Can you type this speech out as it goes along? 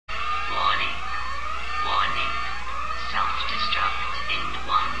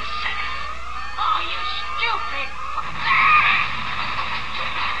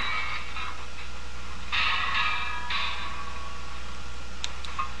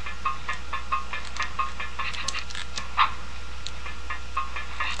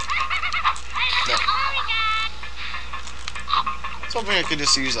hoping I could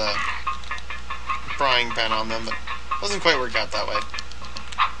just use a frying pan on them, but it doesn't quite work out that way.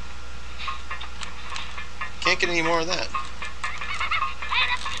 Can't get any more of that.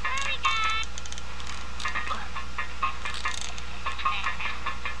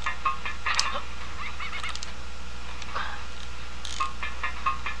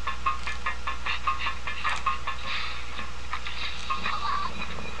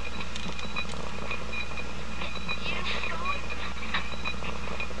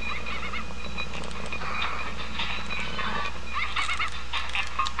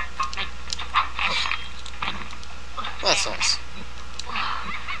 That's nice.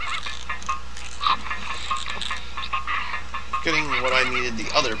 Getting what I needed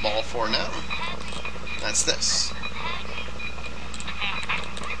the other ball for now. That's this.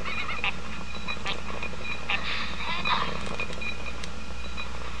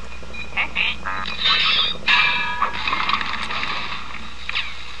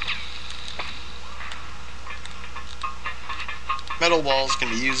 Metal balls can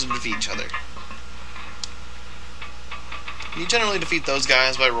be used to defeat each other. You generally defeat those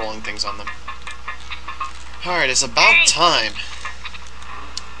guys by rolling things on them. Alright, it's about time.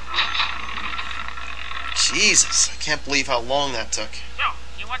 Jesus, I can't believe how long that took. So,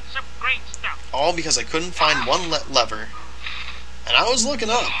 you want some great stuff? All because I couldn't find one lever. And I was looking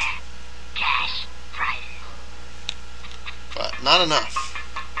up. Cash prizes. But not enough.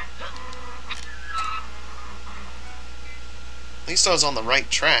 At least I was on the right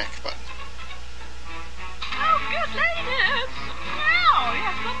track, but... Oh, good ladies! Now, you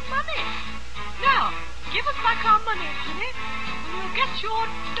have some money. Now, give us back our money, honey, and you'll get your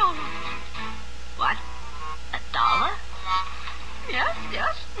dollar. What? $1? Yes,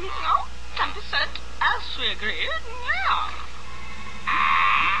 yes. No, 10% as we agreed. Yeah.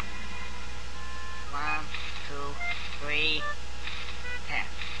 1, 2, 3, 10.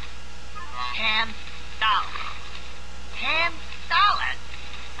 $10. $10?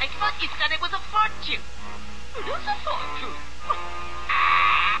 I thought you said it was a fortune. It is a fortune.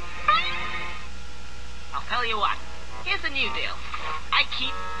 I'll tell you what. Here's a new deal. I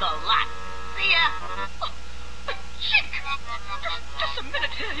keep the lot. See ya. Oh, chick! Just a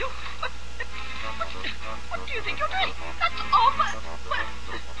minute here, you. What do you think you're doing? That's all but...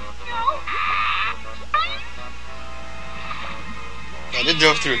 No. I did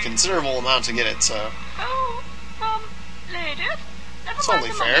go through a considerable amount to get it, so... Oh, ladies, never It's mind only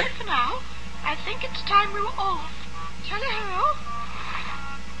the fair. money for now. I think it's time we were off. Tally-ho.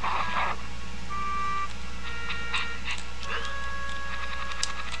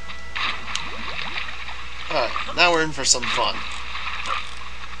 Alright, now we're in for some fun.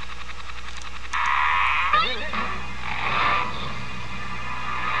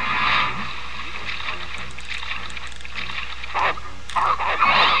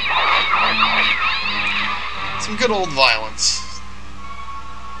 Some good old violence.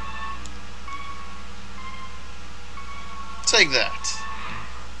 Take that.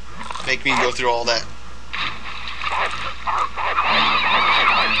 Make me go through all that.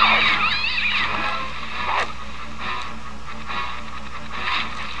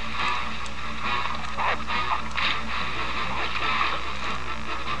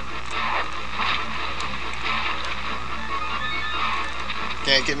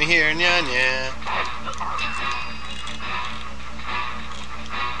 Can't get me here, nya nya.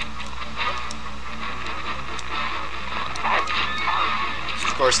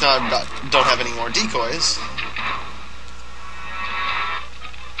 Of course, now I don't have any more decoys.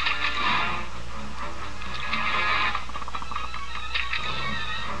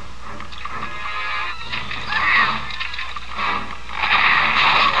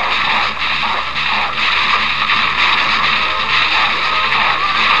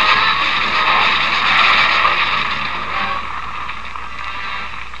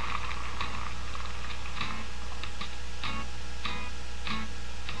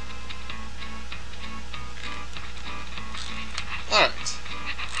 Alright.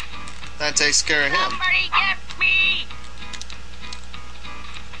 That takes care of him. Somebody get me!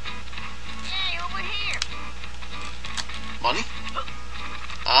 Hey, over here. Money?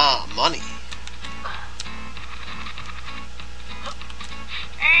 Ah, money.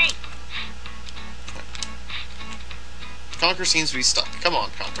 Hey! Conker seems to be stuck. Come on,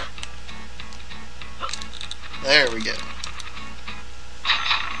 Conker. There we go.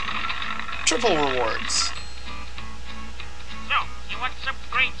 Triple rewards. So, you want some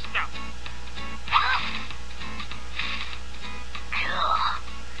great stuff? Cool.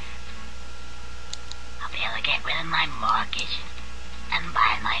 I'll be able to get rid of my mortgage and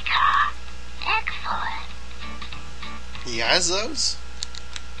buy my car. Excellent. He has those?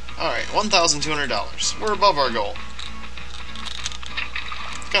 Alright, $1,200. We're above our goal.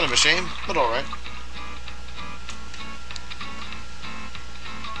 It's kind of a shame, but alright.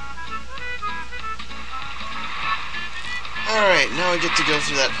 Alright, now we get to go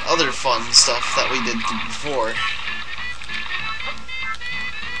through that other fun stuff that we did before.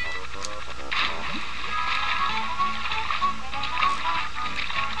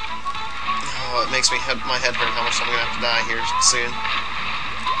 Oh, it makes my head hurt how much I'm gonna have to die here soon.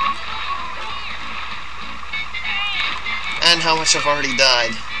 And how much I've already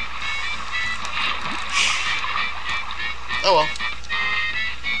died. Oh well.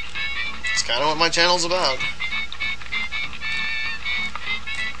 It's kinda what my channel's about.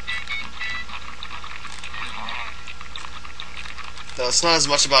 Though it's not as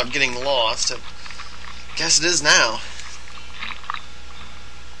much about getting lost. I guess it is now.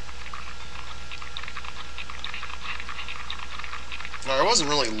 Or I wasn't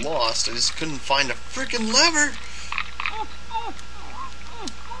really lost, I just couldn't find a frickin' lever!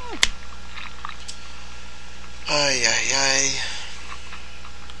 Ay, ay, ay.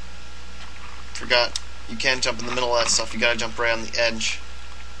 Forgot, you can't jump in the middle of that stuff, you gotta jump right on the edge.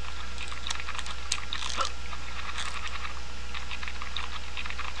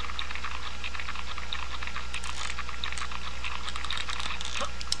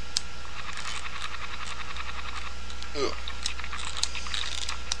 Ugh.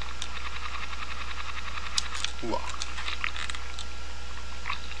 Ooh.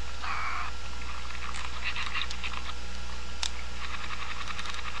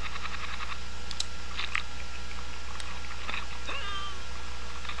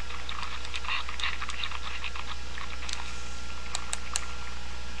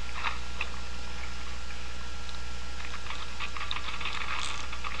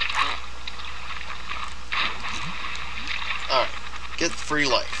 Alright, get free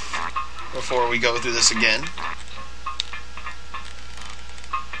life before we go through this again.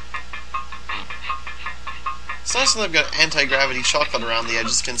 It's nice that I've got anti-gravity chocolate around the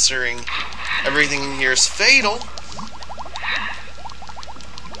edges, considering everything in here is fatal.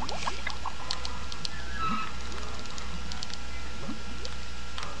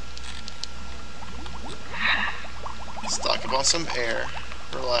 Stock up on some air.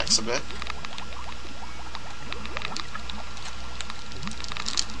 Relax a bit.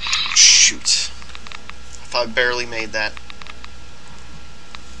 Shoot. I thought I barely made that.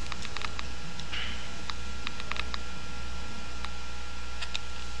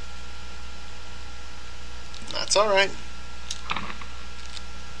 That's alright.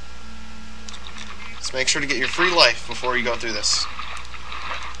 Just make sure to get your free life before you go through this.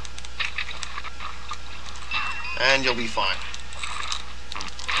 And you'll be fine.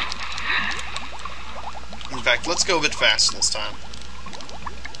 In fact, let's go a bit faster this time.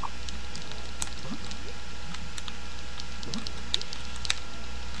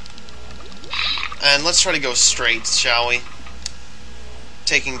 And let's try to go straight, shall we?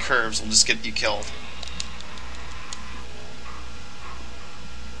 Taking curves will just get you killed.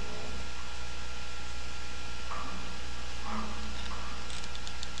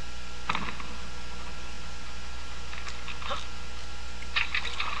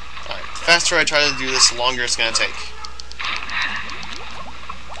 Alright, the faster I try to do this, the longer it's going to take.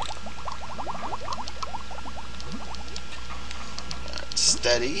 Alright,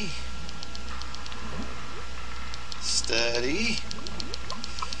 steady. Steady.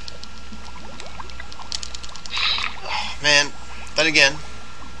 Oh, man, that again.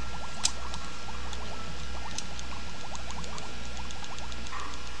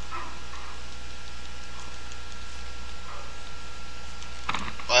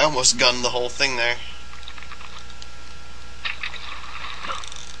 I almost gunned the whole thing there.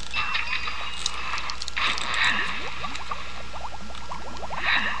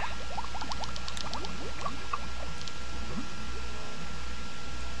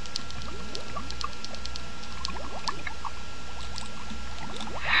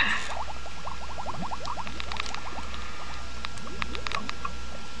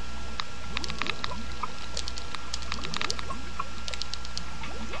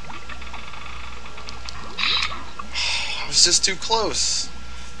 It's just too close.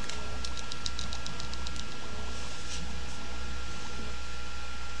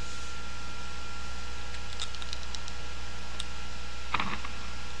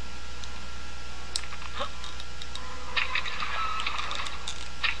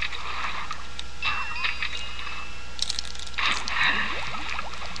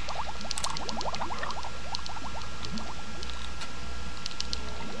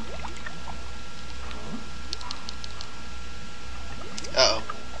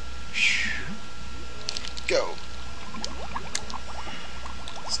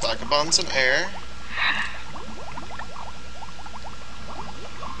 Stock up on some air.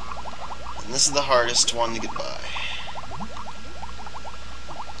 And this is the hardest one to get by.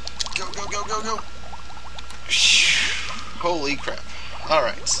 Go, go, go, go, go! Holy crap.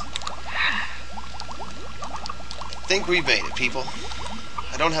 Alright. I think we made it, people.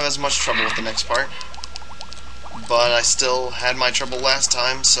 I don't have as much trouble with the next part. But I still had my trouble last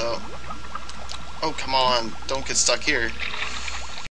time, so... Oh, come on. Don't get stuck here.